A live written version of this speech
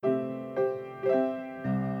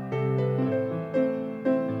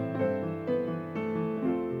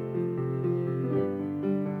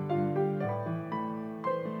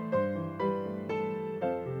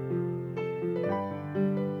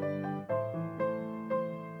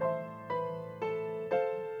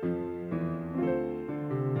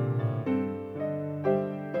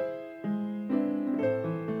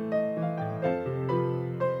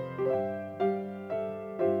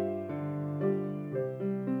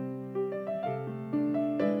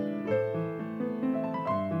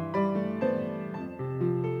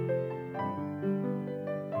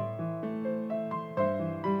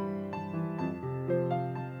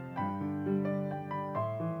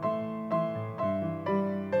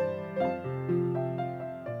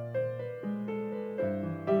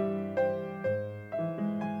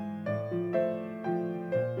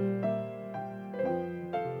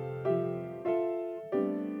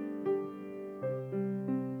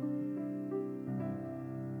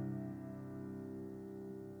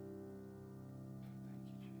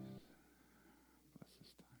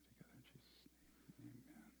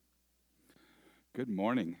Good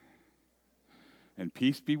morning, and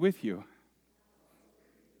peace be with you.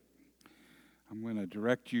 I'm going to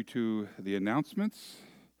direct you to the announcements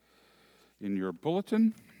in your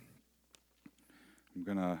bulletin. I'm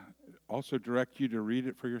going to also direct you to read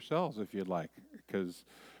it for yourselves if you'd like, because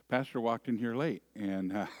Pastor walked in here late,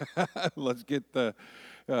 and let's get the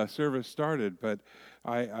service started. But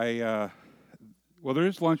well, there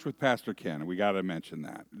is lunch with Pastor Ken. We got to mention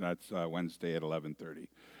that. That's Wednesday at 11:30.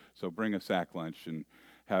 So bring a sack lunch and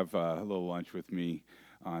have a little lunch with me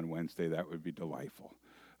on Wednesday. That would be delightful.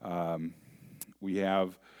 We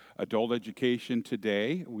have adult education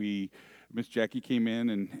today. Miss Jackie came in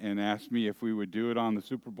and asked me if we would do it on the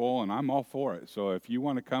Super Bowl, and I'm all for it. So if you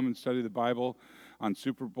want to come and study the Bible on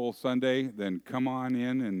Super Bowl Sunday, then come on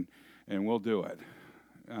in and we'll do it.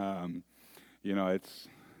 I'm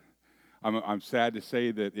sad to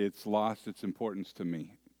say that it's lost its importance to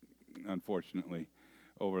me, unfortunately,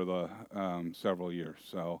 over the several years.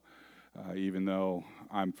 So even though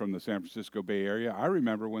I'm from the San Francisco Bay Area, I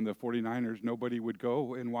remember when the 49ers, nobody would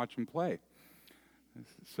go and watch them play.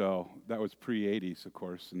 So that was pre-'80s, of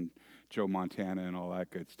course, and Joe Montana and all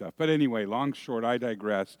that good stuff. But anyway, long, short, I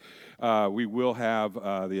digress. We will have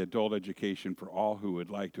the adult education for all who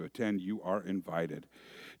would like to attend. You are invited.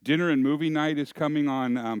 Dinner and movie night is coming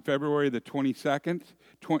on February the 22nd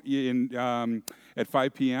at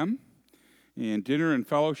 5 p.m. And dinner and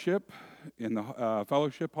fellowship in the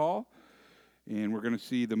fellowship hall. And we're going to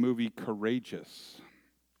see the movie Courageous.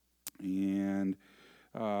 And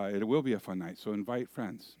it will be a fun night, so invite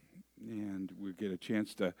friends. And we'll get a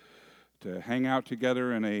chance to hang out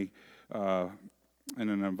together in an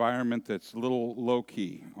environment that's a little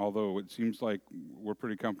low-key, although it seems like we're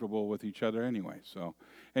pretty comfortable with each other anyway. So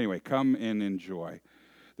anyway, come and enjoy.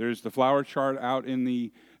 There's the flower chart out in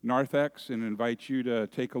the narthex, and invite you to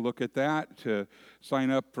take a look at that, to sign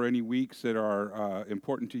up for any weeks that are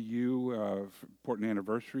important to you, important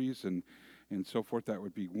anniversaries and so forth. That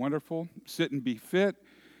would be wonderful. Sit and Be Fit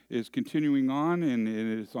is continuing on, and it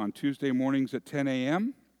is on Tuesday mornings at 10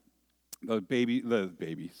 a.m. The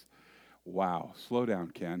babies. Wow, slow down,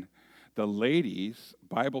 Ken. The ladies'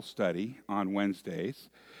 Bible study on Wednesdays,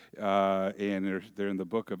 and they're in the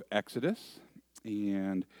book of Exodus.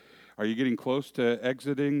 And are you getting close to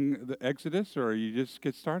exiting the Exodus, or are you just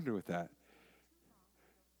get started with that?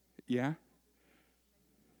 Yeah?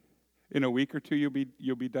 In a week or two,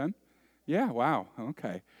 you'll be done? Yeah, wow,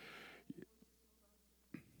 okay.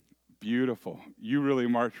 Beautiful. You really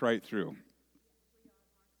march right through.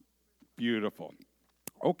 Beautiful.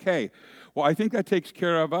 Okay, well, I think that takes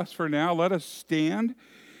care of us for now. Let us stand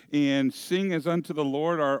and sing as unto the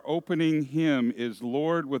Lord. Our opening hymn is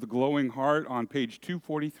Lord with a Glowing Heart on page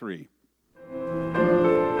 243.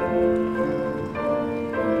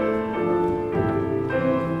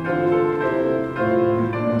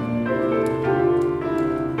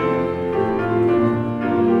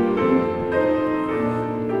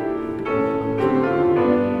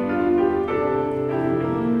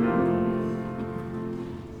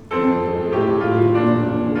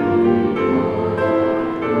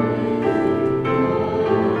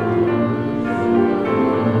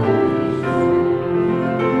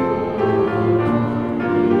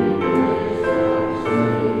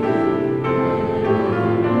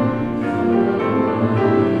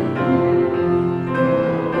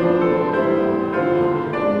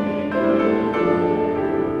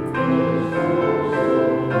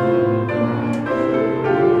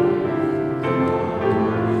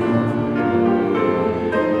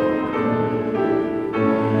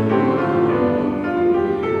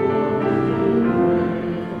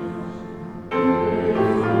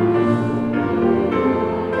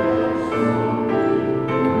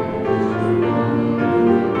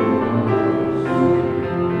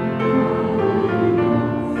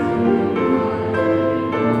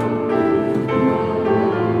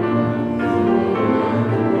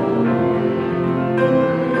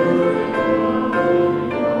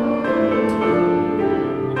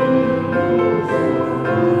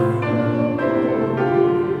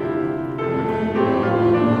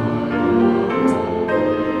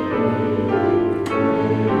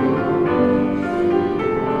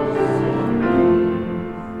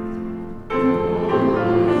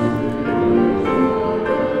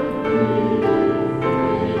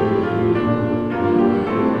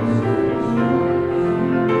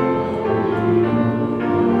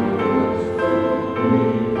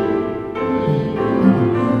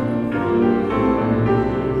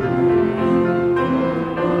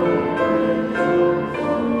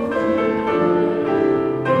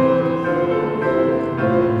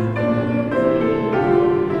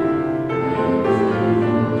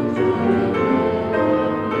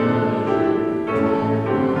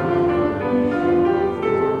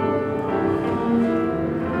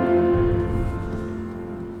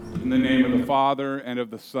 Father, and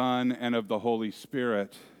of the Son, and of the Holy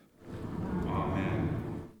Spirit.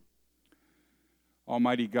 Amen.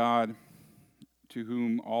 Almighty God, to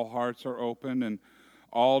whom all hearts are open and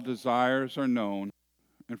all desires are known,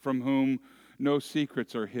 and from whom no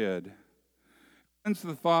secrets are hid, cleanse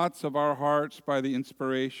the thoughts of our hearts by the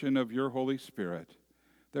inspiration of your Holy Spirit,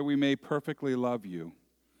 that we may perfectly love you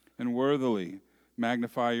and worthily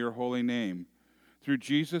magnify your holy name. Through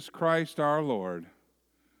Jesus Christ our Lord.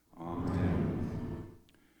 Amen.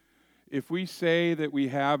 If we say that we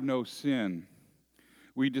have no sin,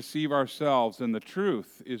 we deceive ourselves, and the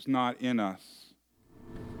truth is not in us.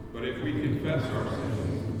 But if we confess our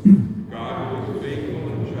sins, God, who is faithful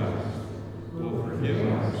and just, will forgive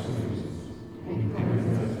our sins and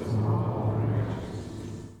cleanse us from all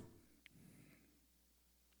unrighteousness.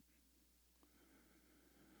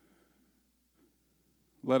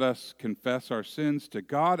 Let us confess our sins to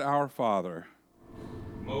God our Father.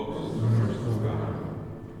 Most merciful God,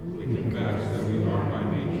 we confess that we are by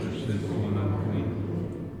nature sinful and unclean.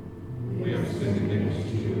 We have sinned against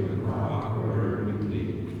you in thought, word, and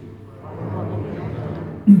deed.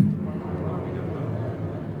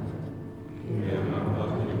 We have not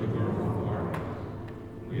loved you with our whole heart.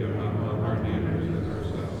 We have not loved our neighbors as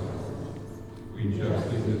ourselves. We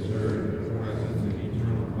justly deserve your presence and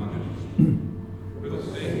eternal punishment. For the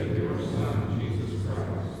sake of your Son, Jesus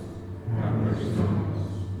Christ, have mercy on us.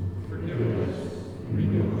 Forgive us,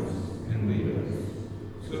 renew us, and lead us,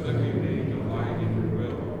 so that we may delight in your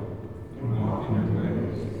will and walk in your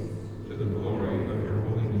ways, to the glory of your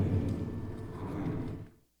holy name. Amen.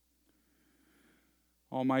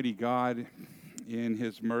 Almighty God, in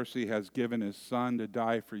his mercy, has given his Son to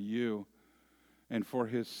die for you, and for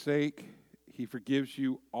his sake, he forgives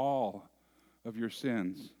you all of your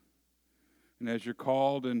sins. And as your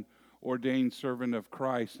called and ordained servant of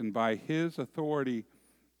Christ, and by his authority,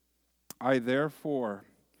 I therefore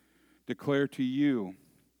declare to you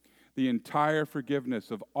the entire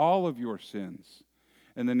forgiveness of all of your sins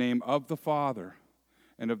in the name of the Father,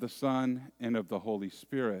 and of the Son, and of the Holy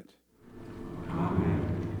Spirit.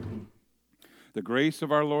 Amen. The grace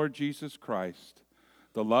of our Lord Jesus Christ,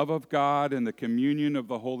 the love of God, and the communion of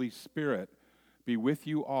the Holy Spirit be with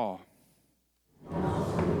you all.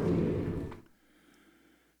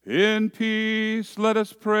 In peace, let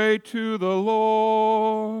us pray to the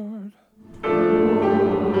Lord.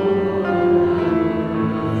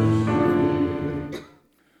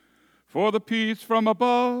 For the peace from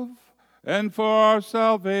above and for our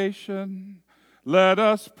salvation, let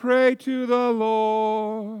us pray to the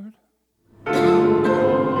Lord.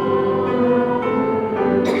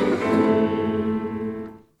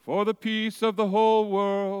 For the peace of the whole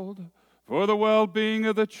world, for the well-being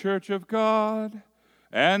of the Church of God,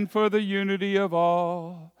 and for the unity of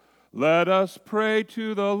all, let us pray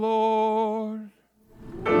to the Lord.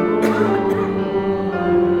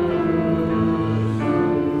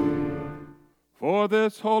 For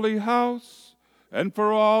this holy house, and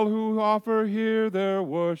for all who offer here their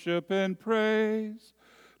worship and praise,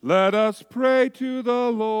 let us pray to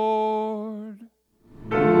the Lord.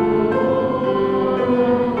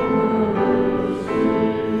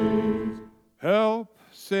 Help,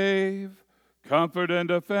 save, comfort, and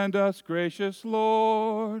defend us, gracious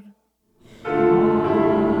Lord.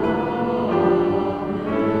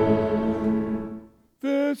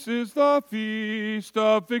 This is the feast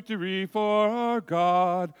of victory for our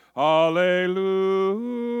God. Alleluia.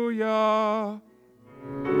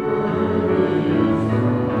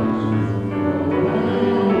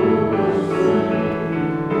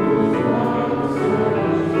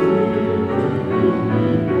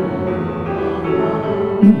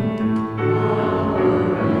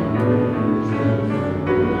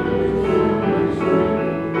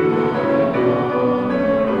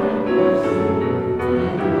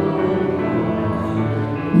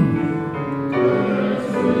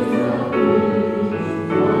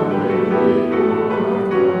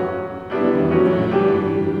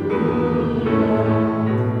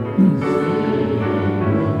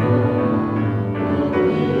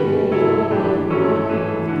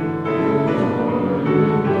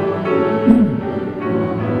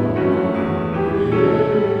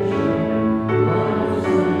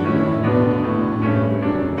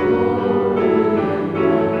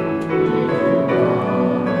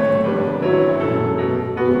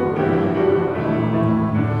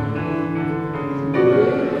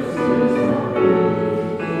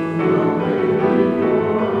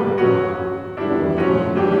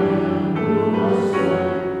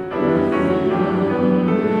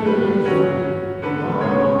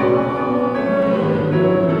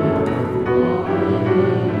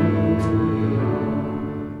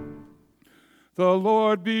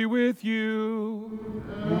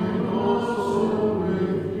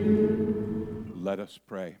 us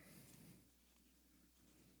pray.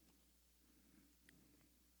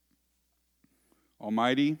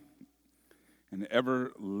 Almighty and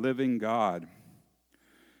ever-living God,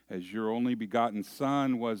 as your only begotten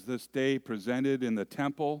Son was this day presented in the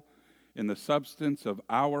temple in the substance of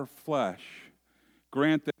our flesh,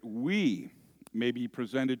 grant that we may be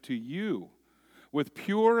presented to you with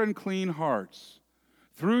pure and clean hearts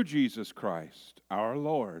through Jesus Christ, our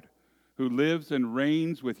Lord, who lives and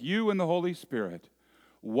reigns with you in the Holy Spirit,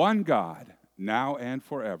 one God, now and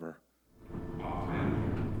forever.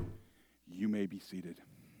 Amen. You may be seated.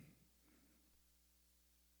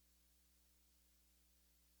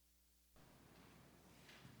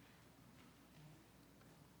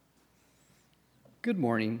 Good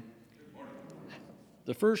morning.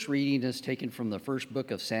 The first reading is taken from the first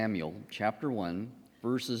book of Samuel, chapter 1,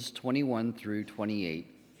 verses 21 through 28,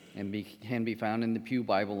 and can be found in the Pew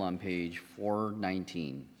Bible on page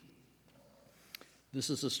 419. This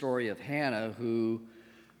is the story of Hannah, who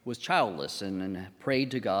was childless and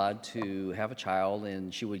prayed to God to have a child,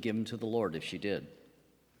 and she would give him to the Lord if she did.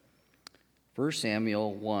 1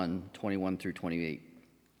 Samuel 1, 21 through 28.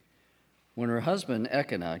 When her husband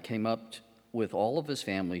Elkanah came up with all of his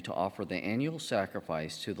family to offer the annual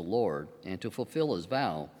sacrifice to the Lord and to fulfill his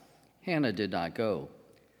vow, Hannah did not go.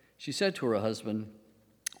 She said to her husband,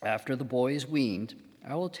 "After the boy is weaned,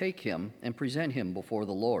 I will take him and present him before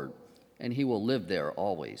the Lord, and he will live there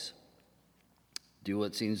always." "Do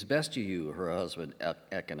what seems best to you," her husband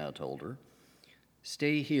Elkanah told her.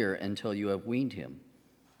 "Stay here until you have weaned him.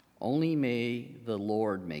 Only may the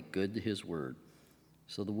Lord make good his word."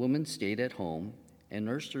 So the woman stayed at home and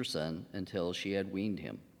nursed her son until she had weaned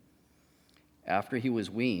him. After he was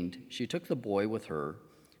weaned, she took the boy with her,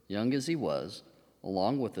 young as he was,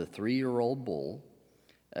 along with a 3-year-old bull,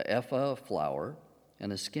 an ephah of flour,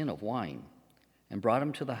 and a skin of wine, and brought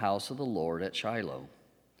him to the house of the Lord at Shiloh.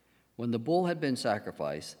 When the bull had been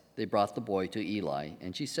sacrificed, they brought the boy to Eli,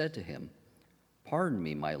 and she said to him, "Pardon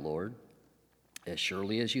me, my lord. As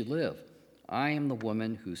surely as you live, I am the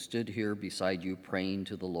woman who stood here beside you praying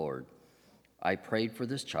to the Lord. I prayed for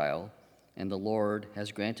this child, and the Lord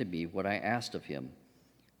has granted me what I asked of him.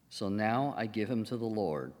 So now I give him to the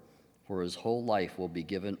Lord, for his whole life will be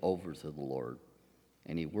given over to the Lord."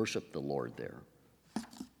 And he worshiped the Lord there.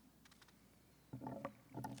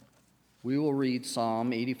 We will read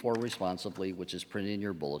Psalm 84 responsibly, which is printed in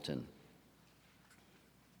your bulletin.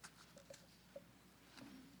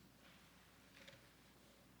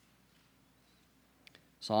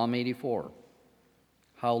 Psalm 84.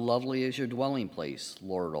 How lovely is your dwelling place,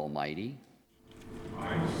 Lord Almighty.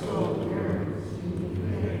 My soul yearns to give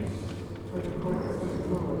you thanks for the courts of the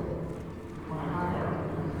Lord. My heart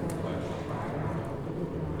and flesh cry out for the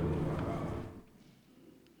Lord.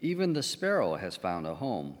 Even the sparrow has found a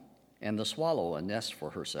home, and the swallow a nest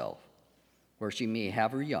for herself, where she may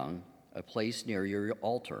have her young, a place near your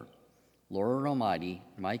altar, Lord Almighty,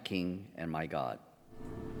 my King and my God.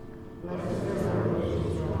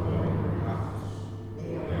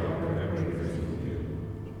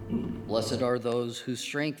 Blessed are those whose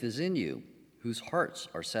strength is in you, whose hearts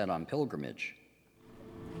are set on pilgrimage.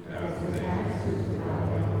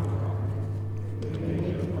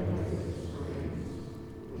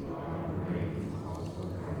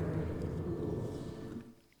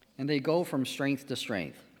 And they go from strength to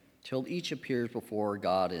strength, till each appears before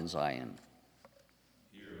God in Zion.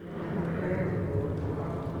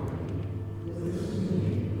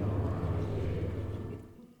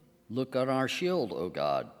 Look on our shield, O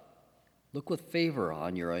God. Look with favor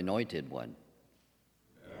on your anointed one.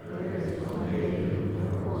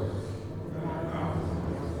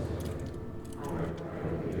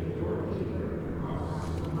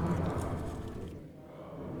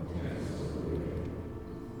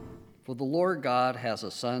 For the Lord God has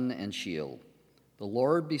a sun and shield. The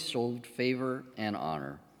Lord bestowed favor and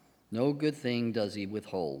honor. No good thing does he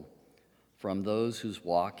withhold from those whose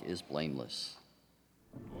walk is blameless.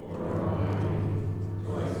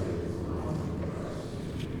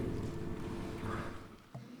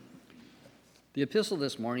 The epistle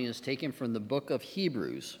this morning is taken from the book of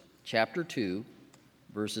Hebrews, chapter 2,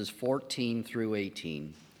 verses 14 through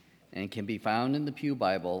 18, and can be found in the Pew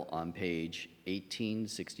Bible on page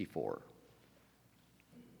 1864.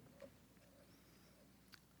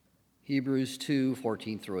 Hebrews 2,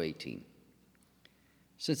 14 through 18.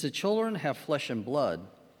 Since the children have flesh and blood,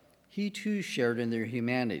 he too shared in their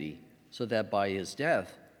humanity, so that by his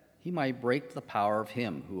death he might break the power of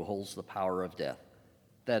him who holds the power of death,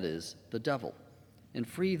 that is, the devil, and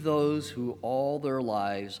free those who all their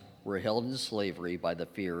lives were held in slavery by the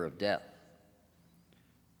fear of death.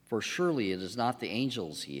 For surely it is not the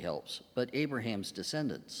angels he helps, but Abraham's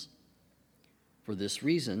descendants. For this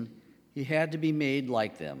reason, he had to be made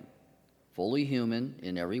like them, fully human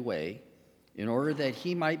in every way, in order that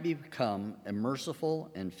he might become a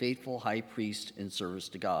merciful and faithful high priest in service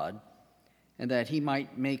to God, and that he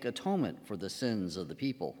might make atonement for the sins of the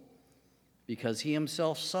people. Because he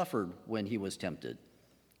himself suffered when he was tempted,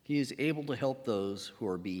 he is able to help those who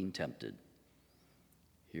are being tempted.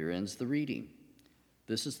 Here ends the reading.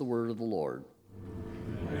 This is the word of the Lord.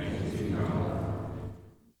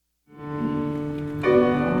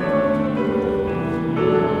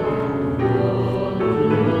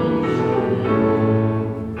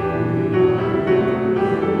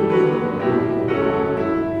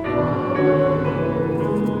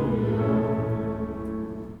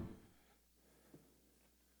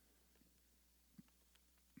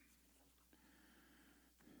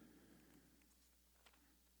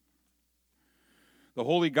 The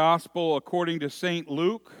Holy Gospel according to St.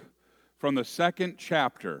 Luke from the 2nd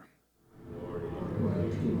chapter.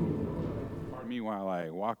 Pardon me while I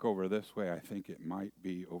walk over this way. I think it might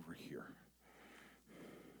be over here.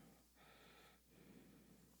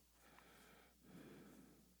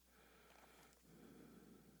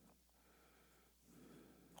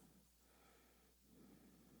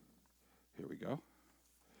 Here we go.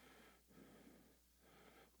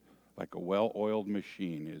 Like a well-oiled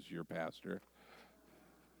machine is your pastor.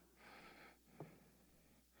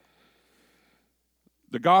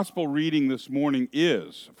 The gospel reading this morning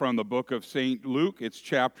is from the book of St. Luke. It's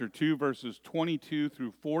chapter 2, verses 22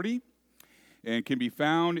 through 40, and can be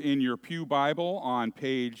found in your pew Bible on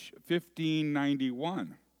page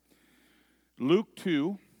 1591. Luke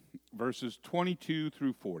 2, verses 22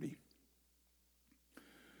 through 40.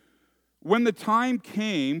 When the time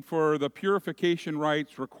came for the purification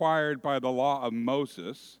rites required by the law of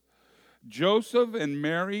Moses, Joseph and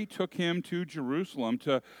Mary took him to Jerusalem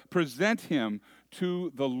to present him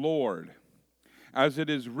to the Lord. As it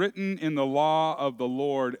is written in the law of the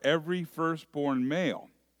Lord, every firstborn male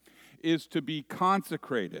is to be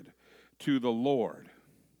consecrated to the Lord,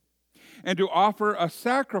 and to offer a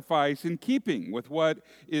sacrifice in keeping with what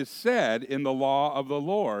is said in the law of the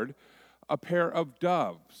Lord, a pair of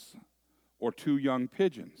doves or 2 young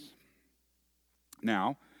pigeons.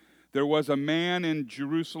 Now, there was a man in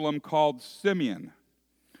Jerusalem called Simeon,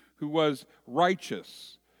 who was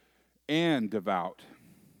righteous and devout.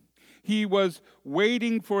 He was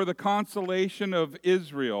waiting for the consolation of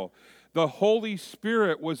Israel. The Holy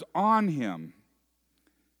Spirit was on him.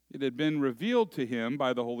 It had been revealed to him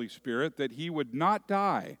by the Holy Spirit that he would not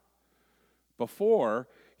die before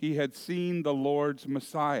he had seen the Lord's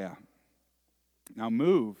Messiah. Now,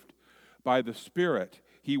 moved by the Spirit,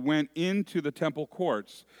 he went into the temple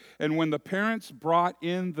courts, and when the parents brought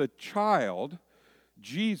in the child,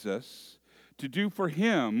 Jesus, to do for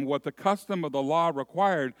him what the custom of the law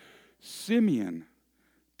required, Simeon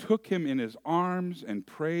took him in his arms and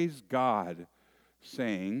praised God,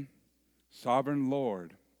 saying, "Sovereign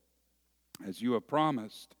Lord, as you have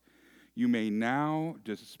promised, you may now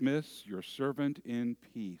dismiss your servant in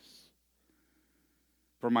peace.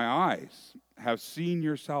 For my eyes have seen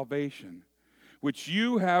your salvation, which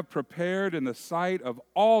you have prepared in the sight of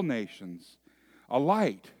all nations, a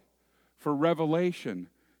light for revelation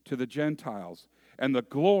to the Gentiles, and the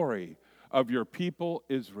glory of your people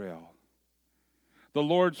Israel." The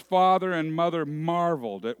Lord's father and mother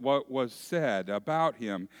marveled at what was said about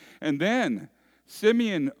him. And then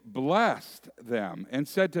Simeon blessed them and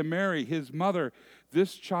said to Mary, his mother,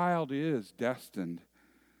 "This child is destined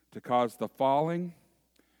to cause the falling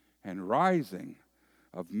and rising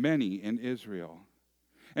of many in Israel,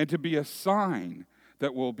 and to be a sign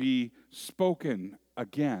that will be spoken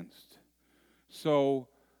against, so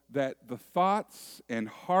that the thoughts and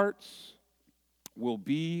hearts will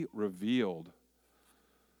be revealed."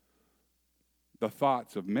 The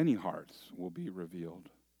thoughts of many hearts will be revealed,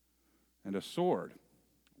 and a sword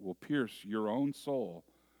will pierce your own soul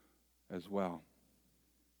as well.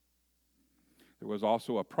 There was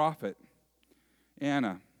also a prophet,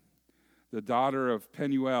 Anna, the daughter of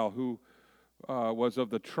Penuel, who was of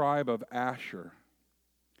the tribe of Asher.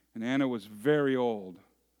 And Anna was very old.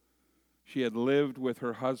 She had lived with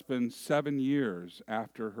her husband 7 years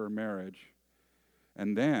after her marriage,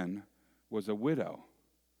 and then was a widow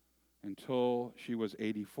until she was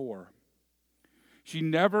 84. She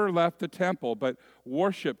never left the temple, but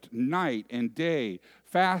worshiped night and day,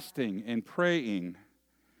 fasting and praying.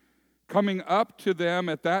 Coming up to them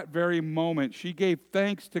at that very moment, she gave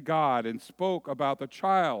thanks to God and spoke about the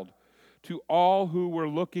child to all who were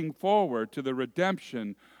looking forward to the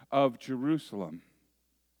redemption of Jerusalem.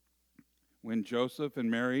 When Joseph and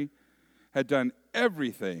Mary had done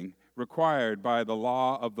everything required by the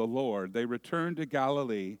law of the Lord, they returned to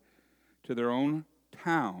Galilee, to their own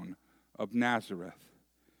town of Nazareth.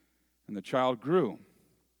 And the child grew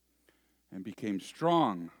and became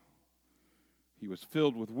strong. He was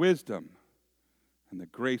filled with wisdom, and the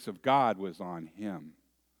grace of God was on him.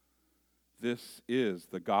 This is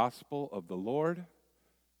the gospel of the Lord.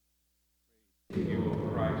 You,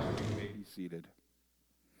 O Christ, you may be seated.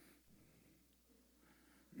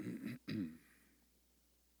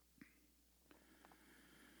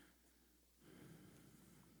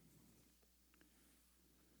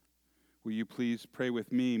 Will you please pray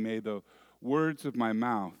with me? May the words of my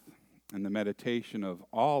mouth and the meditation of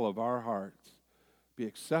all of our hearts be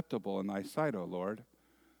acceptable in thy sight, O Lord,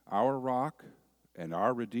 our rock and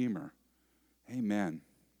our Redeemer. Amen.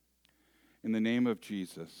 In the name of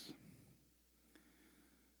Jesus.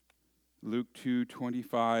 Luke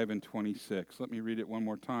 2:25 and 26. Let me read it one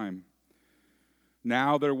more time.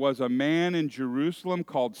 Now there was a man in Jerusalem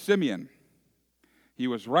called Simeon. He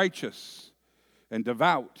was righteous and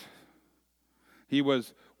devout. He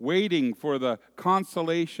was waiting for the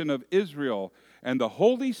consolation of Israel, and the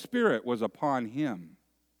Holy Spirit was upon him.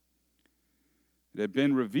 It had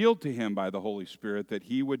been revealed to him by the Holy Spirit that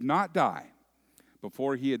he would not die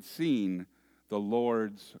before he had seen the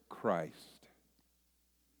Lord's Christ.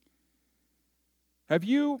 Have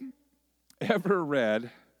you ever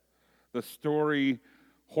read the story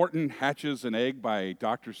Horton Hatches an Egg by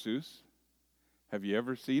Dr. Seuss? Have you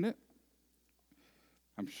ever seen it?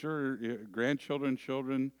 I'm sure grandchildren,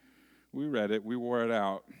 children, we read it, we wore it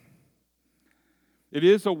out. It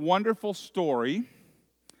is a wonderful story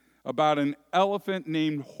about an elephant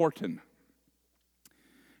named Horton.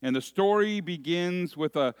 And the story begins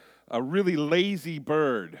with a really lazy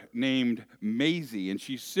bird named Maisie, and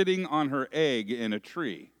she's sitting on her egg in a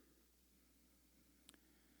tree.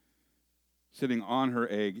 Sitting on her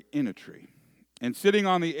egg in a tree. And sitting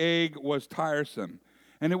on the egg was tiresome,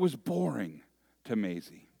 and it was boring to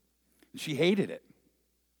Maisie. She hated it.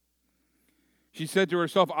 She said to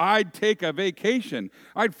herself, I'd take a vacation.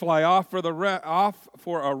 I'd fly off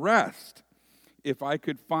for a rest if I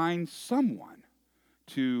could find someone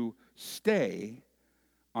to stay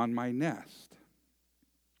on my nest.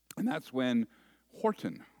 And that's when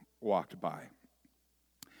Horton walked by.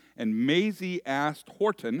 And Maisie asked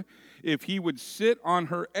Horton if he would sit on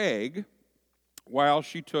her egg while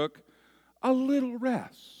she took a little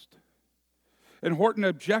rest. And Horton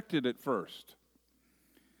objected at first.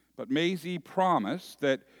 But Maisie promised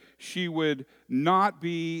that she would not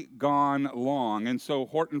be gone long. And so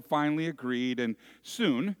Horton finally agreed, and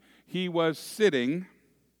soon he was sitting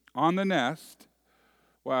on the nest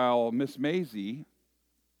while Miss Maisie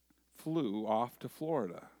flew off to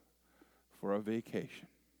Florida for a vacation.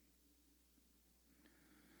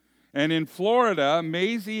 And in Florida,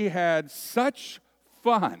 Maisie had such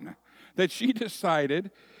fun that she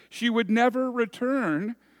decided she would never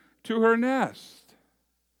return to her nest.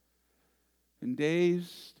 And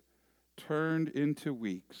days turned into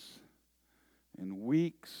weeks, and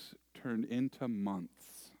weeks turned into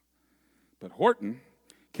months. But Horton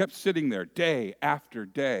kept sitting there day after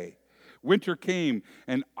day. Winter came,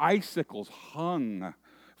 and icicles hung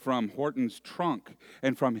from Horton's trunk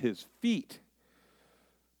and from his feet.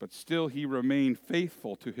 But still he remained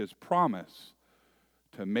faithful to his promise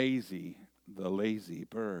to Maisie, the lazy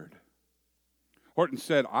bird. Horton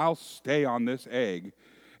said, I'll stay on this egg,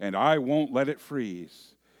 and I won't let it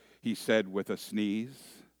freeze, he said with a sneeze.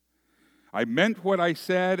 I meant what I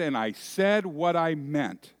said, and I said what I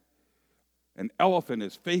meant. An elephant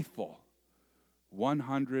is faithful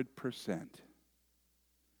 100%.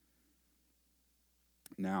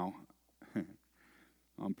 Now,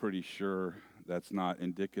 I'm pretty sure that's not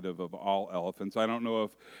indicative of all elephants. I don't know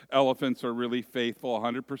if elephants are really faithful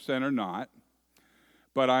 100% or not,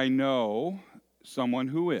 but I know someone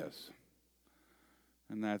who is,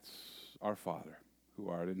 and that's our Father who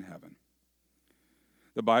art in heaven.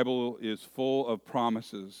 The Bible is full of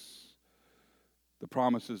promises, the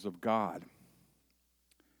promises of God,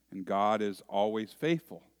 and God is always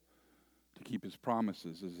faithful to keep his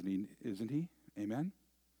promises, isn't he? Amen?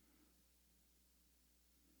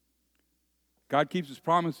 God keeps his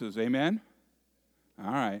promises, amen?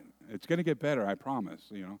 All right, it's going to get better, I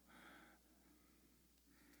promise,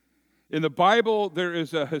 In the Bible, there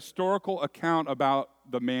is a historical account about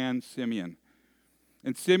the man Simeon.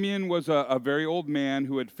 And Simeon was a very old man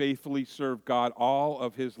who had faithfully served God all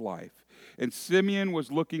of his life. And Simeon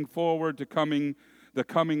was looking forward to the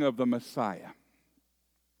coming of the Messiah.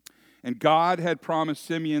 And God had promised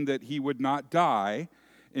Simeon that he would not die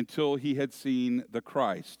until he had seen the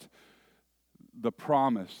Christ. the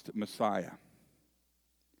promised Messiah.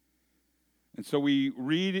 And so we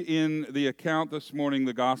read in the account this morning,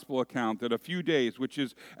 the gospel account, that a few days, which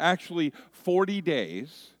is actually 40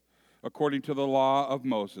 days, according to the law of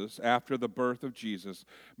Moses, after the birth of Jesus,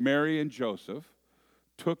 Mary and Joseph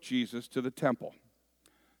took Jesus to the temple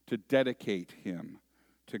to dedicate him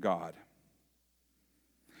to God.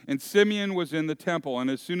 And Simeon was in the temple, and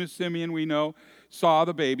as soon as Simeon, we know, saw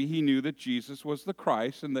the baby, he knew that Jesus was the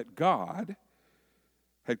Christ and that God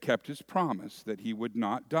had kept his promise that he would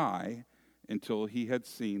not die until he had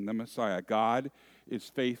seen the Messiah. God is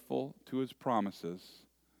faithful to his promises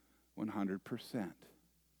 100%.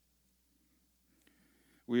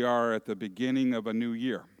 We are at the beginning of a new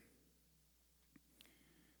year,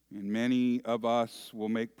 and many of us will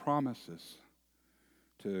make promises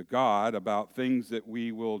to God about things that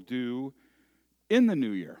we will do in the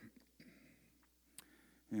new year.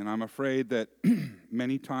 And I'm afraid that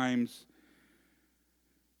many times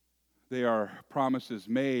they are promises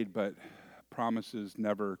made, but promises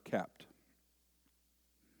never kept.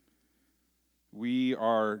 We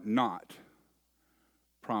are not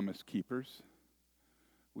promise keepers.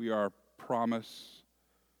 We are promise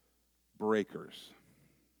breakers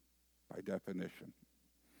by definition.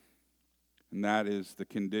 And that is the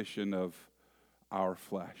condition of our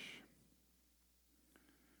flesh.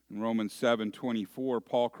 In Romans 7:24,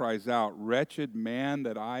 Paul cries out, "Wretched man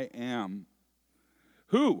that I am,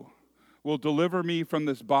 who will deliver me from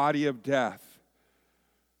this body of death?"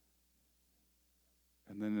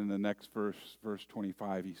 And then in the next verse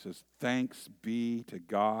 25, he says, "Thanks be to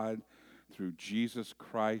God through Jesus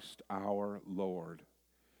Christ our Lord."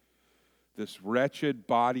 This wretched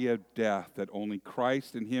body of death that only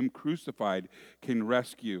Christ and him crucified can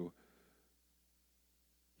rescue,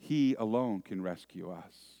 he alone can rescue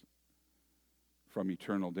us from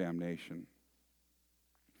eternal damnation.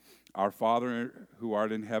 Our Father who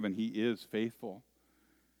art in heaven, he is faithful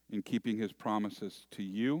in keeping his promises to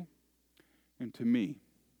you and to me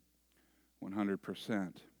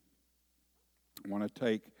 100%. I want to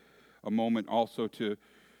take a moment also to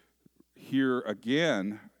hear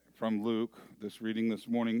again from Luke, this reading this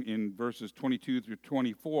morning in verses 22 through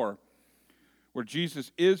 24, where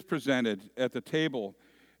Jesus is presented at the table.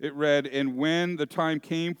 It read, "And when the time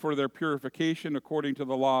came for their purification according to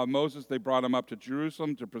the law of Moses, they brought him up to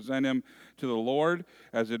Jerusalem to present him to the Lord.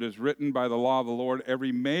 As it is written by the law of the Lord,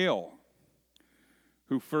 every male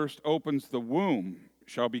who first opens the womb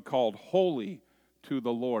shall be called holy to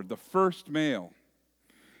the Lord," the first male.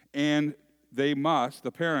 "And they must,"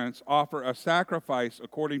 the parents, "offer a sacrifice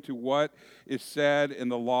according to what is said in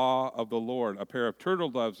the law of the Lord, a pair of turtle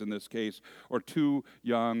doves in this case, or 2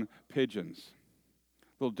 young pigeons."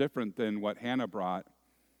 A little different than what Hannah brought.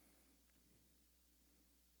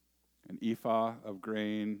 An ephah of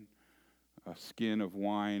grain, a skin of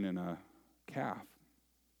wine, and a calf.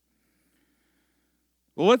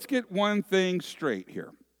 Well, let's get one thing straight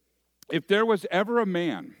here. If there was ever a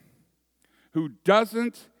man who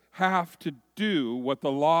doesn't have to do what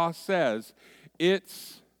the law says,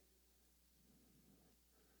 it's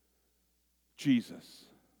Jesus.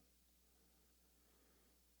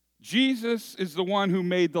 Jesus is the one who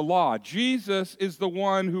made the law. Jesus is the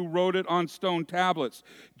one who wrote it on stone tablets.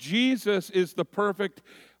 Jesus is the perfect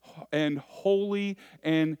and holy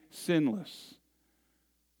and sinless.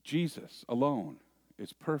 Jesus alone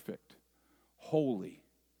is perfect, holy,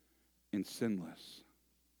 and sinless.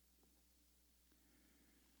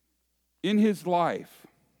 In his life,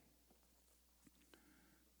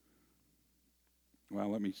 well,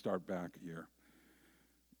 let me start back here.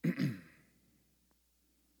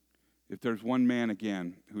 If there's one man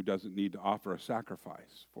again who doesn't need to offer a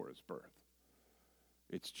sacrifice for his birth,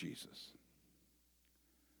 it's Jesus.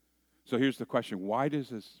 So here's the question: why do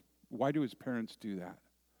his parents do that?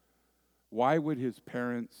 Why would his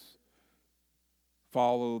parents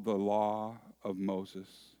follow the law of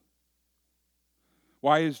Moses?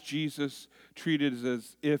 Why is Jesus treated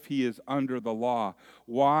as if he is under the law?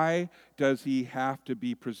 Why does he have to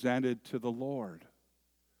be presented to the Lord?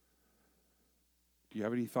 Do you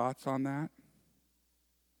have any thoughts on that?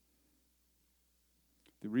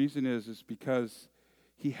 The reason is because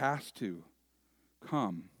he has to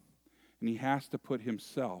come and he has to put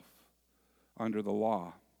himself under the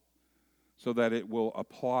law so that it will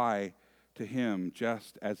apply to him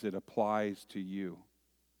just as it applies to you.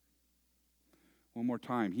 One more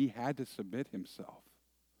time, he had to submit himself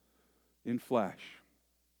in flesh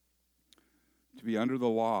to be under the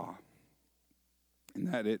law, and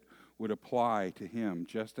that it would apply to him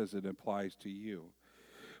just as it applies to you.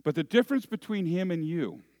 But the difference between him and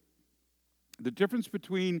you, the difference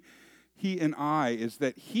between he and I is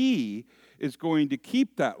that he is going to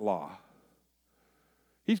keep that law.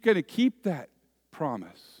 He's going to keep that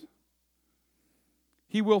promise.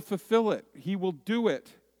 He will fulfill it. He will do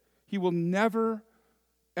it. He will never,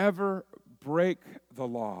 ever break the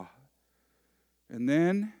law. And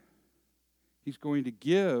then he's going to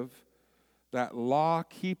give that law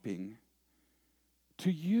keeping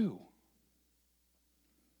to you.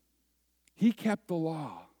 He kept the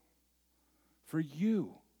law for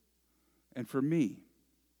you and for me.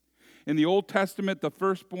 In the Old Testament, the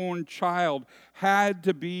firstborn child had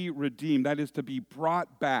to be redeemed, that is, to be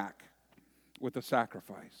brought back with a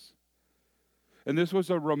sacrifice. And this was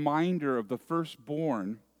a reminder of the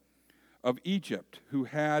firstborn of Egypt who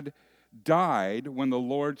had died when the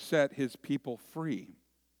Lord set his people free.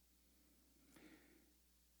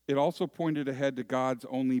 It also pointed ahead to God's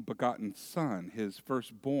only begotten Son, his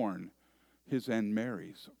firstborn, his and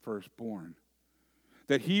Mary's firstborn,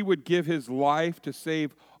 that he would give his life to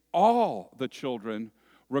save all the children,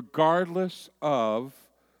 regardless of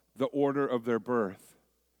the order of their birth.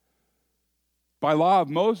 By law of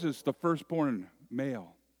Moses, the firstborn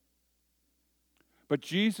male. But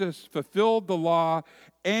Jesus fulfilled the law,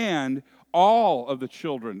 and all of the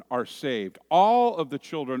children are saved. All of the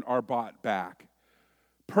children are bought back,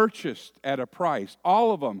 purchased at a price.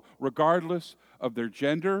 All of them, regardless of their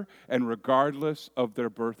gender and regardless of their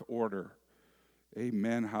birth order.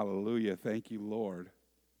 Amen. Hallelujah. Thank you, Lord.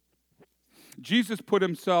 Jesus put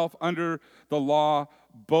himself under the law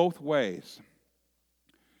both ways.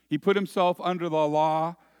 He put himself under the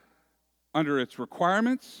law, under its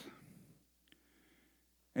requirements,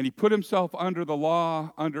 and he put himself under the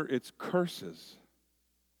law under its curses.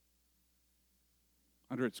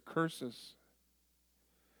 Under its curses.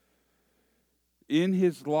 In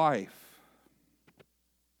his life,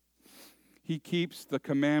 he keeps the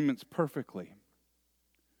commandments perfectly.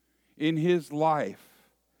 In his life,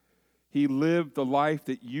 he lived the life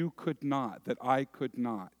that you could not, that I could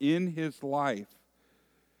not. In his life,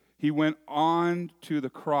 he went on to the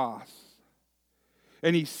cross,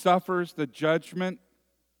 and he suffers the judgment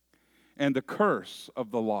and the curse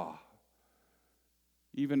of the law,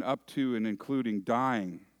 even up to and including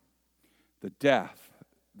dying the death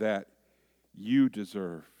that you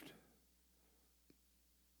deserved.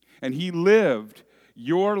 And he lived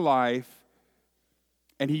your life,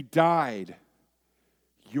 and he died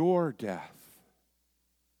your death.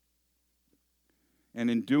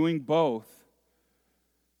 And in doing both,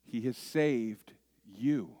 he has saved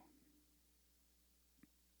you.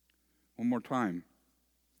 One more time.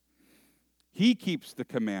 He keeps the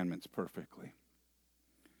commandments perfectly,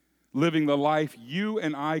 living the life you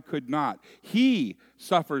and I could not. He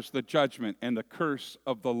suffers the judgment and the curse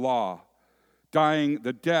of the law, dying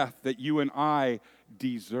the death that you and I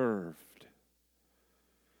deserved.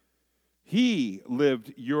 He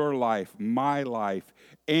lived your life, my life,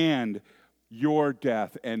 and your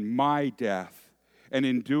death and my death. And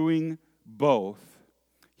in doing both,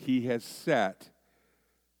 he has set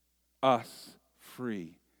us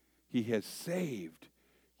free. He has saved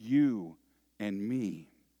you and me.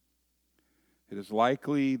 It is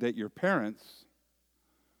likely that your parents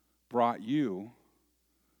brought you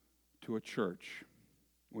to a church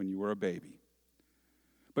when you were a baby,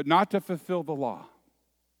 but not to fulfill the law.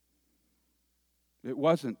 It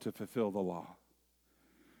wasn't to fulfill the law.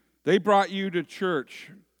 They brought you to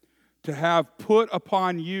church to have put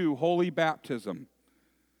upon you holy baptism.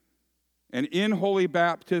 And in holy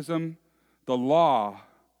baptism, the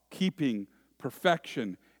law-keeping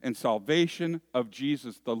perfection and salvation of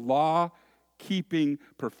Jesus, the law-keeping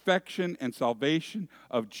perfection and salvation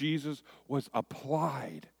of Jesus was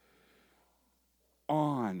applied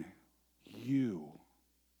on you.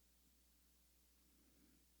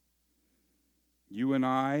 You and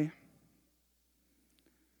I,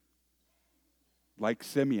 like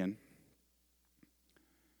Simeon,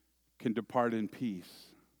 can depart in peace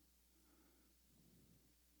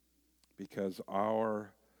because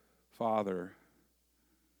our Father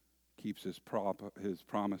keeps his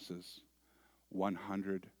promises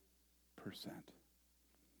 100%.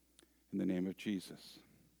 In the name of Jesus,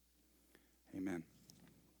 amen.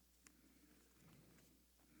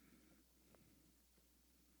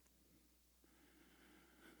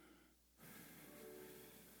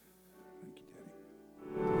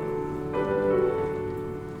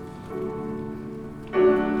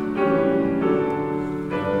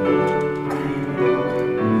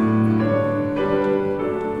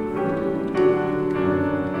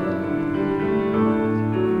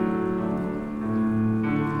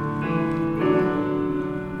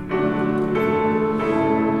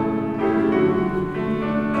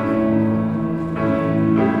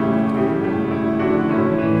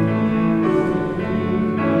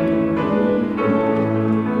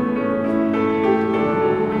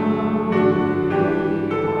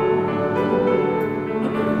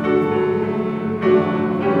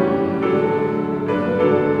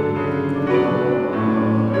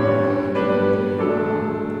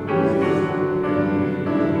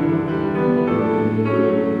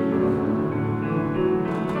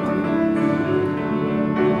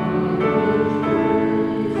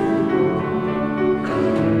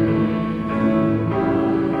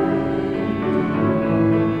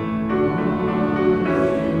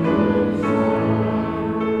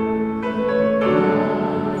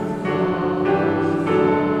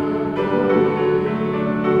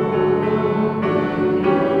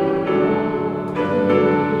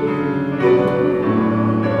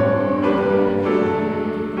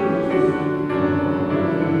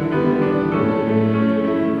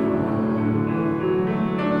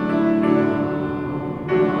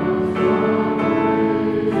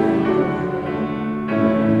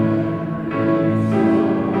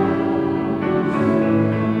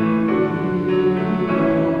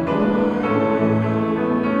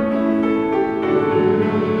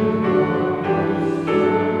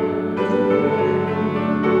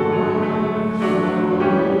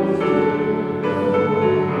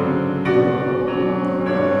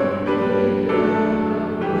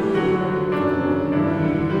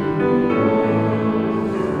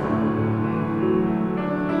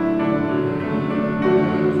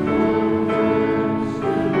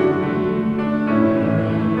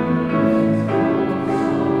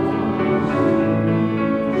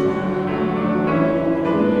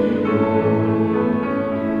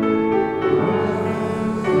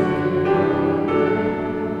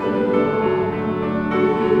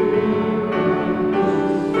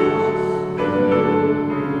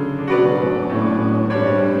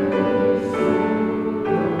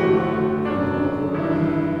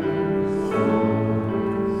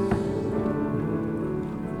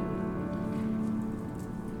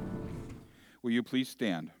 Will you please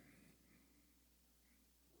stand?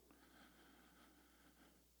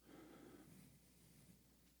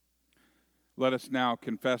 Let us now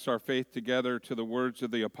confess our faith together to the words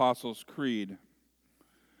of the Apostles' Creed.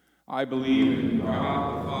 I believe in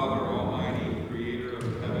God, the Father Almighty, creator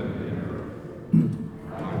of heaven and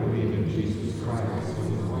earth. I believe in Jesus Christ,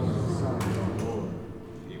 who is one Son of the Lord.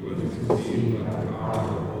 He was conceived by the power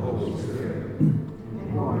of the Holy Spirit,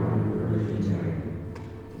 and born of the Virgin Mary.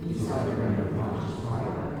 He suffered under Pontius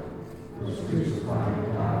Pilate, was crucified,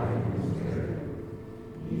 and died, and was buried.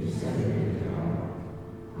 He descended into hell.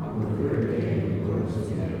 On the third day he rose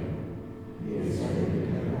again. He ascended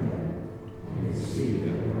into heaven, and is seated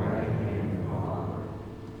at the right hand of God.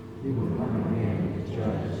 He will come again to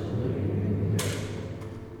judge the living and the dead.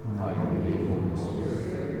 I believe in the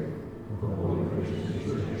Spirit, the Holy Christian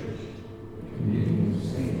Church, the communion of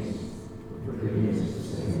saints, the forgiveness of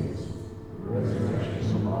sins, the resurrection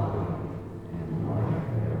of the body, and life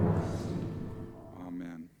everlasting.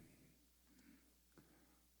 Amen.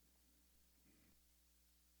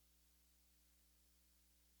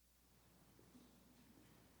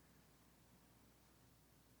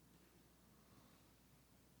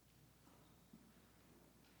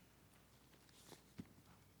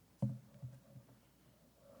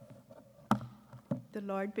 The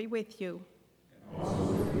Lord be with you.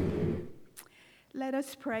 Let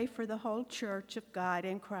us pray for the whole church of God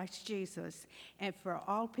in Christ Jesus and for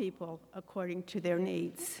all people according to their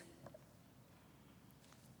needs.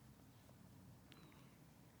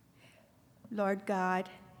 Lord God,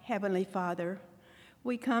 Heavenly Father,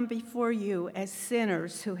 we come before you as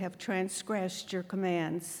sinners who have transgressed your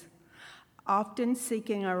commands, often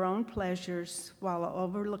seeking our own pleasures while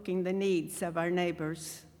overlooking the needs of our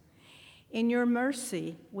neighbors. In your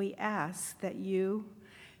mercy, we ask that you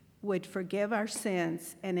would forgive our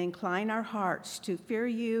sins and incline our hearts to fear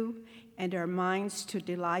you and our minds to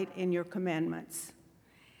delight in your commandments.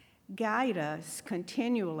 Guide us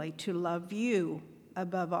continually to love you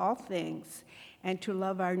above all things and to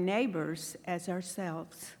love our neighbors as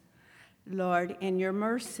ourselves. Lord, in your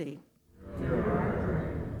mercy.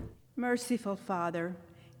 Merciful Father,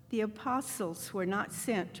 the apostles were not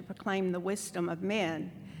sent to proclaim the wisdom of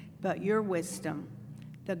men, but your wisdom,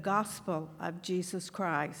 the gospel of Jesus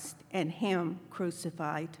Christ and him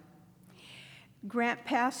crucified. Grant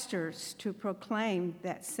pastors to proclaim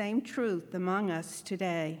that same truth among us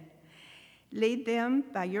today. Lead them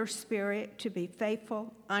by your Spirit to be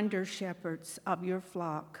faithful under-shepherds of your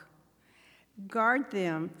flock. Guard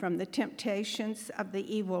them from the temptations of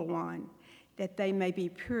the evil one, that they may be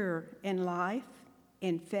pure in life,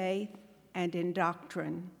 in faith, and in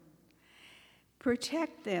doctrine.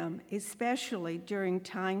 Protect them, especially during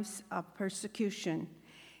times of persecution,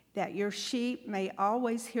 that your sheep may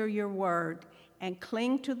always hear your word and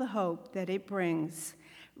cling to the hope that it brings,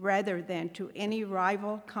 rather than to any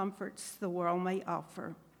rival comforts the world may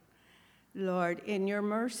offer. Lord, in your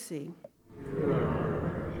mercy.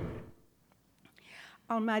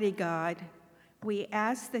 Almighty God, we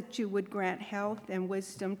ask that you would grant health and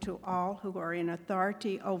wisdom to all who are in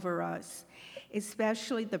authority over us,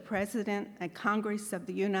 especially the President and Congress of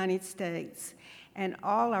the United States and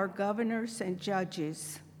all our governors and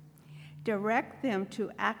judges. Direct them to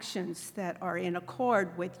actions that are in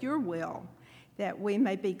accord with your will, that we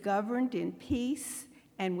may be governed in peace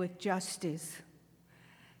and with justice.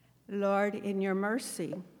 Lord, in your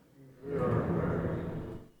mercy.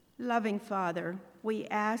 Loving Father, we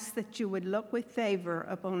ask that you would look with favor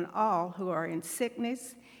upon all who are in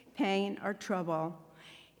sickness, pain, or trouble,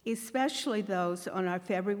 especially those on our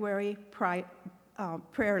February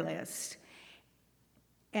prayer list,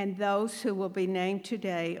 and those who will be named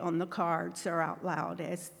today on the cards or out loud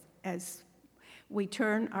as we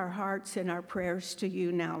turn our hearts and our prayers to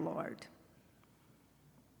you now, Lord.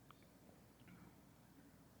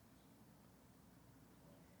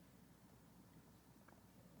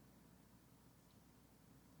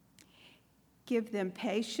 Give them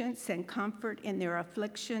patience and comfort in their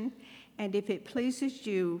affliction, and if it pleases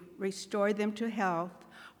you, restore them to health,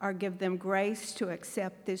 or give them grace to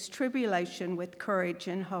accept this tribulation with courage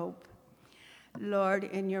and hope. Lord,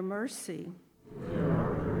 in your mercy.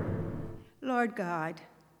 Lord God,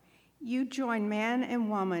 you join man and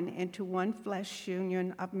woman into one flesh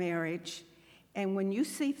union of marriage, and when you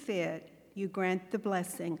see fit, you grant the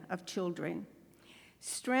blessing of children.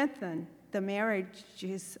 Strengthen the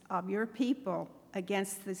marriages of your people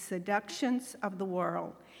against the seductions of the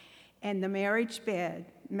world, and the marriage bed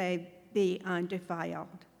may be undefiled.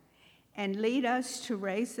 And lead us to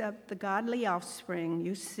raise up the godly offspring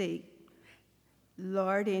you seek.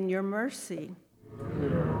 Lord, in your mercy.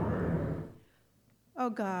 O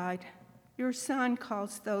God, Your Son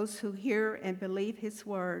calls those who hear and believe his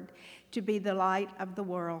word to be the light of the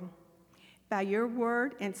world. By your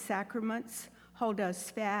word and sacraments, hold us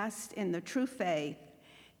fast in the true faith,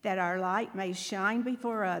 that our light may shine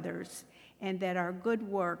before others, and that our good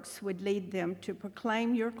works would lead them to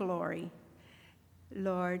proclaim your glory.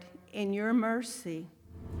 Lord, in your mercy,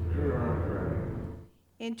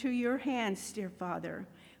 into your hands, dear Father,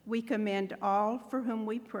 we commend all for whom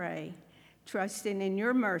we pray, trusting in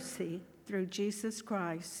your mercy through Jesus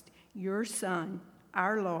Christ, your Son,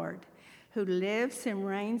 our Lord, who lives and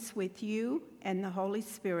reigns with you and the Holy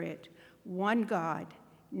Spirit, one God,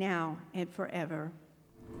 now and forever.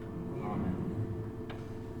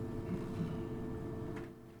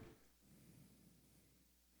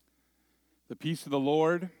 The peace of the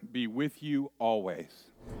Lord be with you always.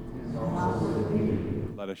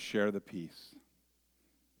 Let us share the peace.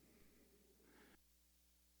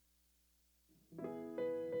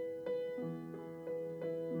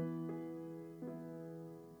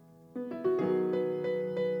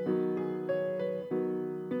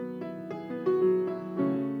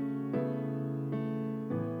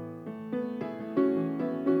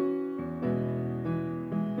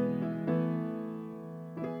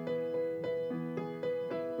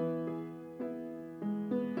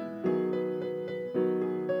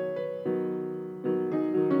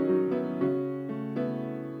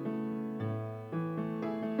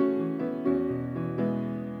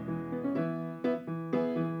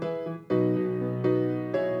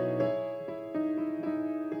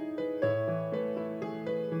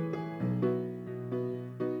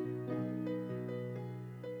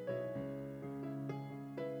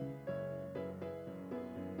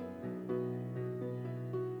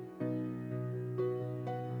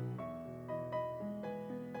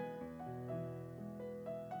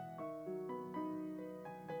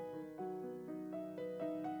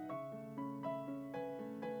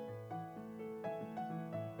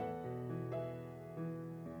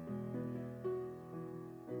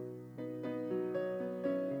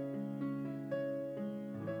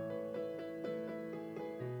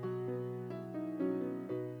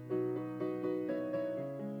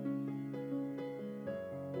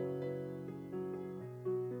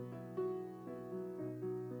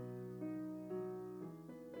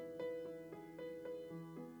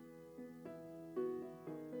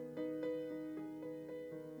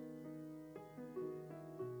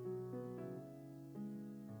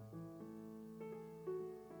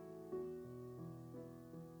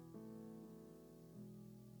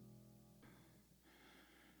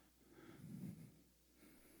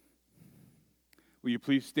 Will you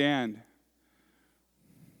please stand?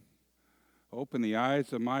 Open the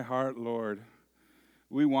eyes of my heart, Lord.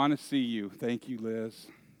 We want to see you. Thank you, Liz.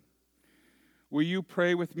 Will you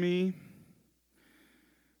pray with me?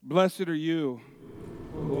 Blessed are you,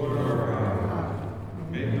 O Lord our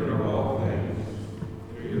God, maker of all things.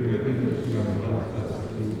 Through your goodness, you have blessed us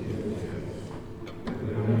with these gifts. With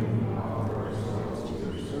the willing to offer ourselves to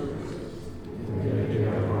your service, and dedicate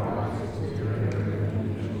our lives to your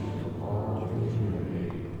intervention of all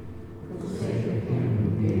humanity. For the sake of him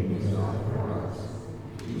who gave himself for us,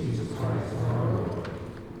 Jesus Christ our Lord.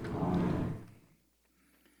 Amen.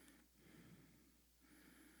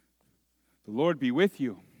 The Lord be with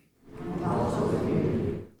you. And also with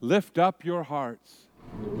you. Lift up your hearts.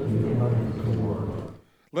 Lift them up to the Lord.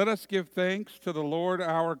 Let us give thanks to the Lord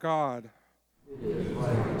our God. It is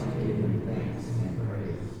right to give him thanks and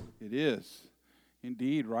praise. It is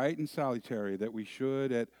indeed right and salutary that we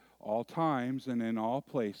should at all times and in all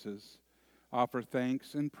places offer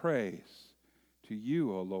thanks and praise to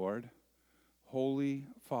you, O Lord, Holy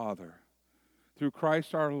Father, through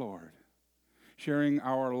Christ our Lord. Sharing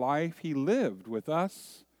our life, he lived with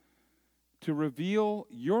us to reveal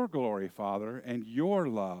your glory, Father, and your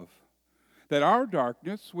love, that our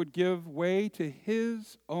darkness would give way to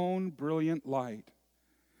his own brilliant light.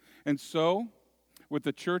 And so, with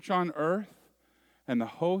the church on earth and the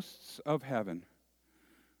hosts of heaven,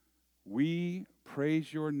 we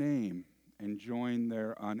praise your name and join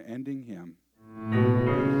their unending hymn.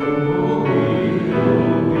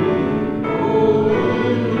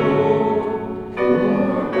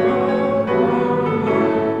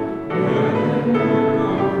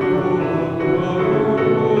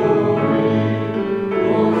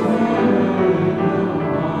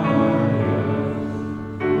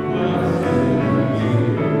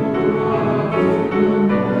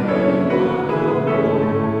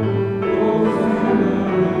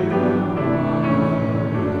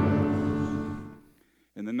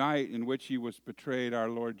 In the night in which he was betrayed, our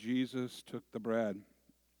Lord Jesus took the bread,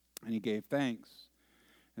 and he gave thanks,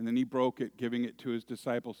 And then he broke it, giving it to his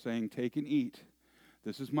disciples, saying, "Take and eat.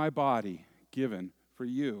 This is my body given for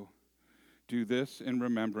you. Do this in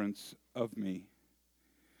remembrance of me."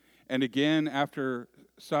 And again, after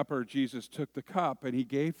supper, Jesus took the cup and he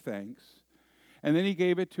gave thanks. And then he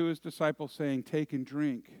gave it to his disciples, saying, "Take and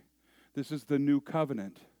drink. This is the new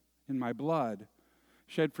covenant in my blood,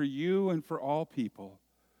 shed for you and for all people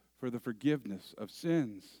for the forgiveness of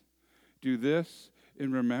sins. Do this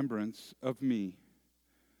in remembrance of me.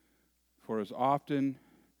 For as often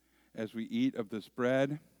as we eat of this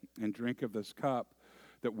bread and drink of this cup,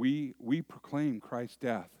 that we proclaim Christ's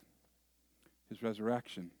death, his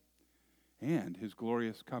resurrection, and his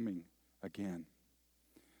glorious coming again.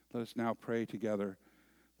 Let us now pray together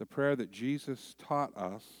the prayer that Jesus taught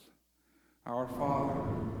us. Our Father,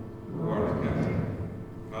 who art in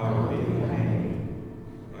heaven, hallowed be thy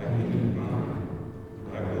name. Thy kingdom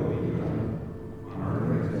come, thy will be done, on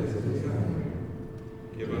earth as it is in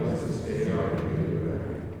heaven. Give us this day our daily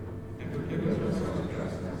bread, and forgive us our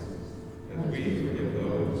trespasses, as we forgive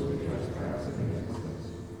those who trespass against us.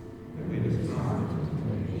 And lead us not into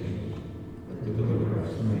temptation, but deliver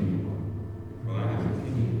us from evil. For thine is the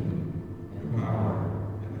kingdom, and the power,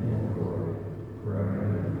 and the glory, forever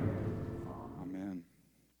and ever. Amen.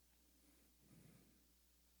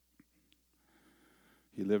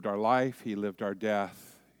 He lived our life, he lived our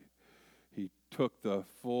death. He took the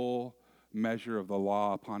full measure of the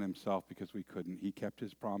law upon himself because we couldn't. He kept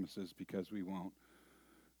his promises because we won't,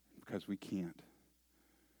 because we can't.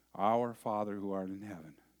 Our Father who art in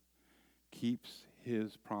heaven keeps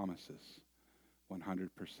his promises 100%.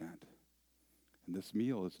 And this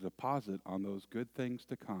meal is a deposit on those good things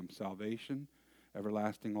to come: salvation,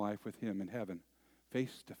 everlasting life with him in heaven,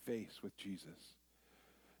 face to face with Jesus.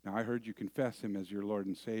 Now, I heard you confess him as your Lord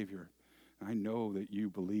and Savior. I know that you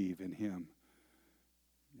believe in him.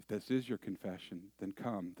 If this is your confession, then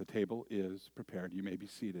come. The table is prepared. You may be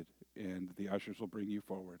seated, and the ushers will bring you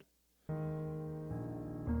forward.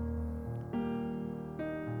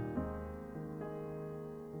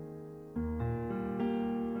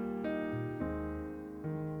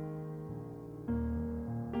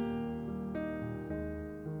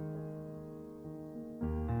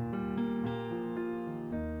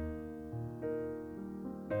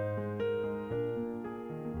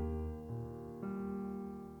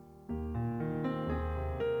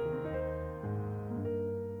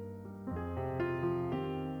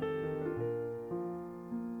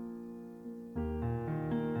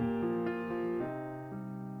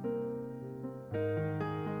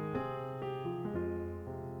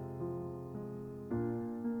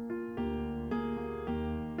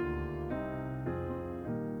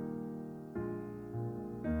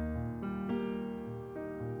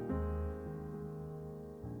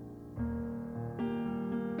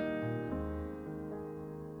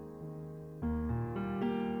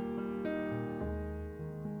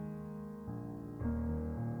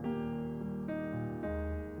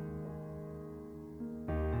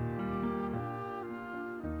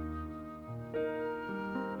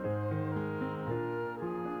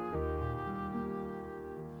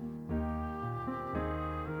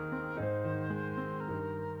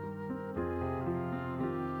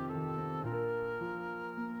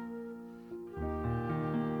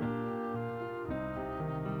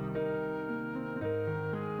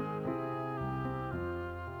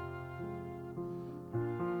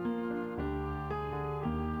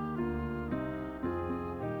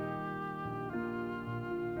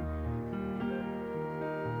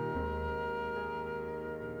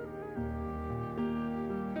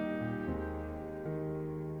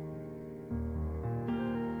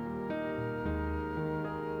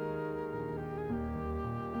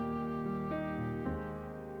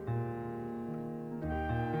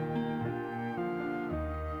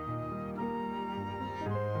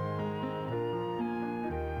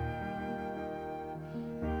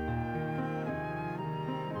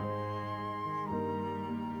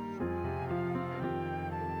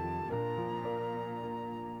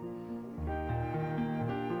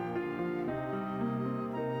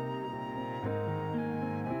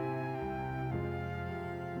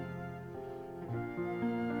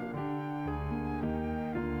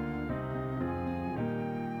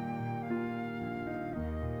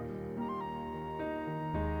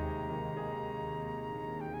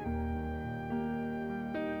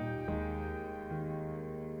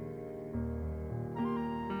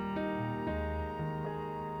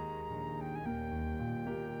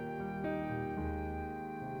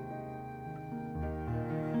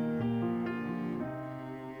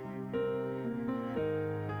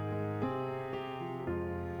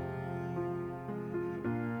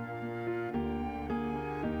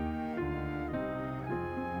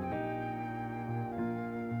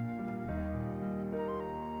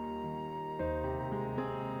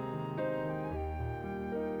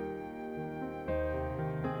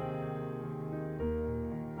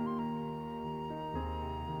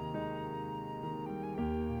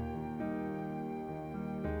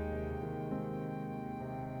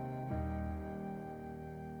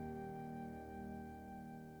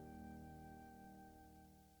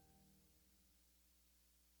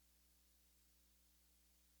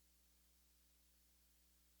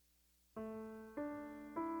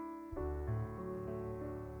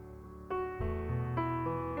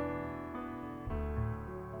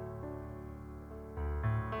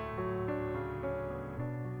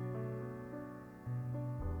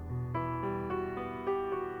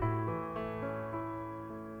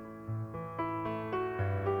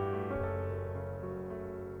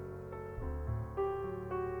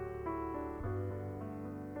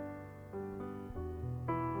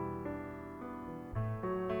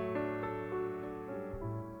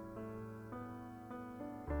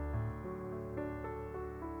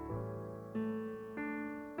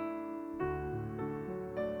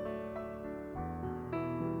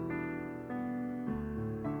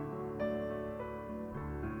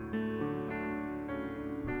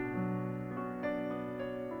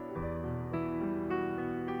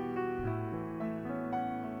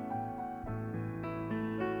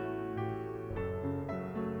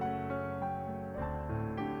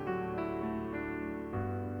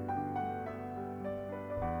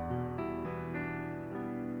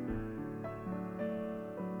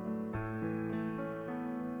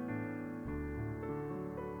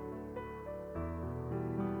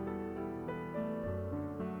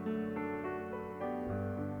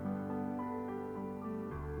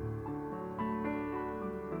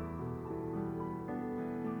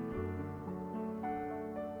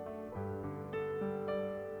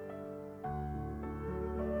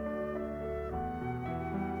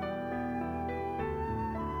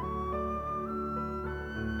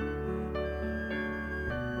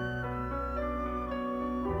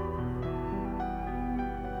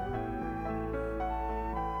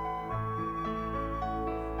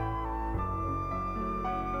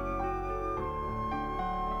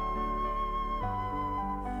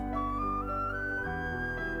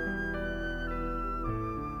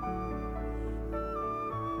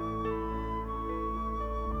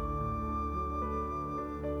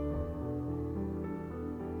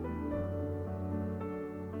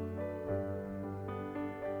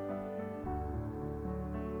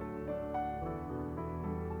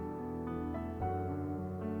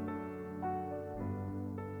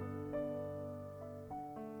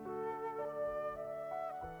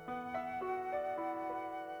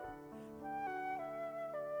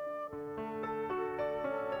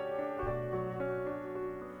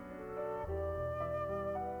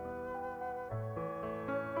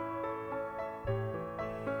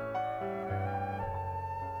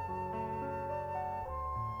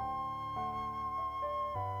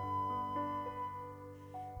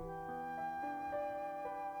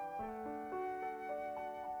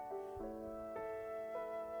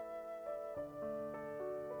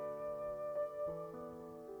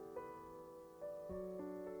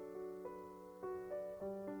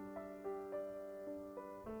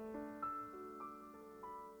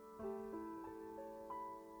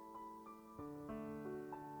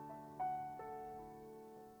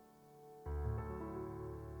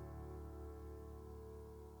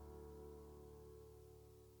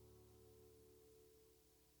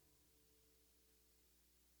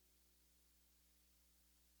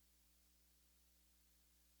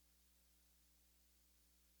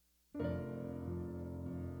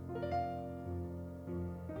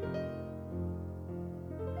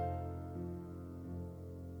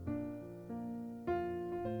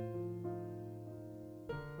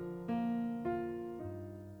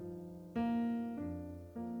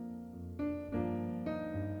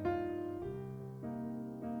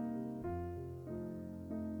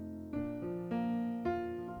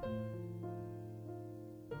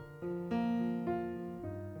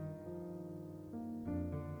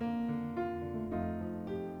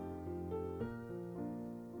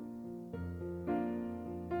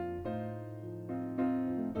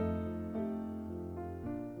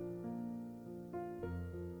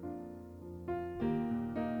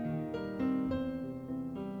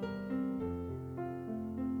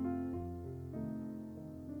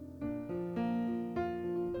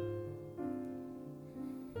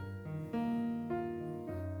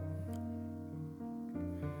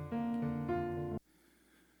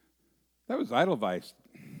 That was Edelweiss.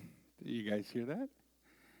 Did you guys hear that?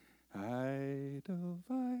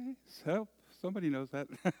 Edelweiss. Oh, somebody knows that.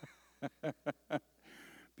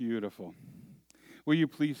 Beautiful. Will you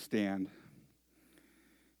please stand?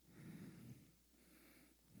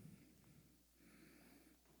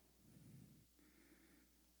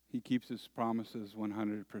 He keeps his promises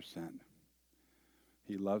 100%.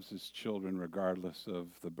 He loves his children regardless of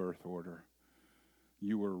the birth order.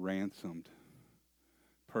 You were ransomed,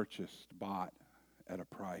 purchased, bought at a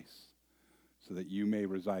price so that you may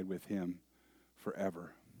reside with him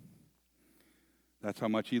forever. That's how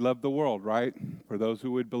much he loved the world, right? For those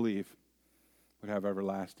who would believe would have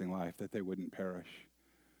everlasting life, that they wouldn't perish.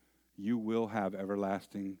 You will have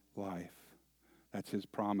everlasting life. That's his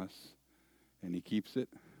promise, and he keeps it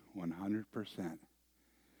 100%.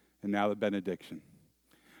 And now the benediction.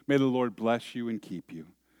 May the Lord bless you and keep you.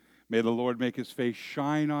 May the Lord make his face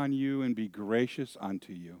shine on you and be gracious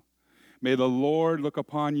unto you. May the Lord look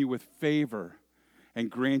upon you with favor and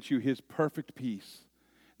grant you his perfect peace.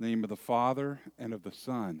 In the name of the Father, and of the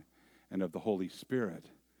Son, and of the Holy Spirit.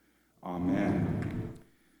 Amen.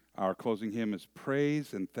 Our closing hymn is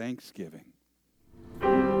Praise and Thanksgiving.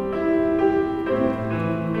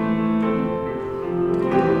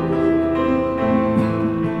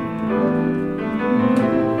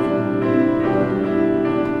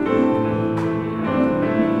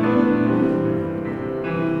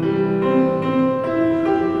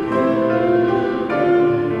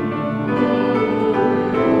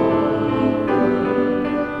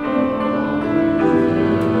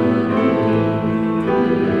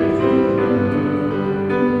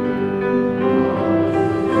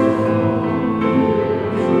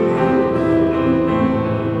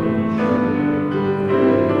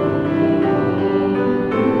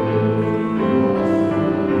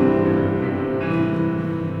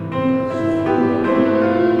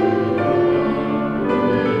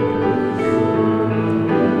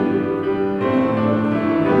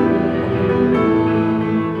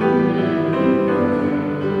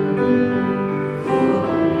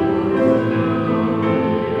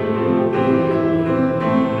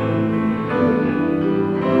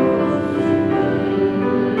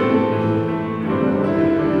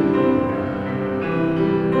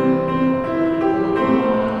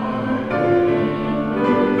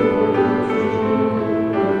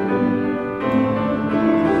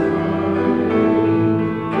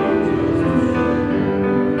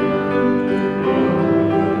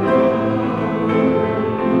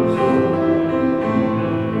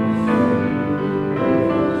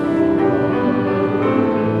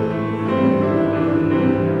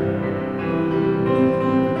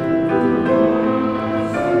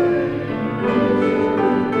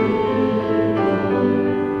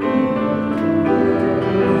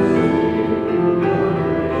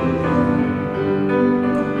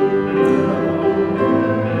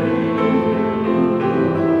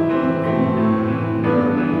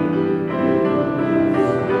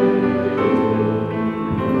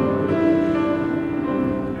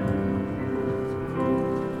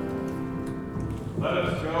 Let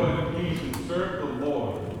us go in peace and serve the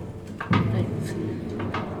Lord. Thanks.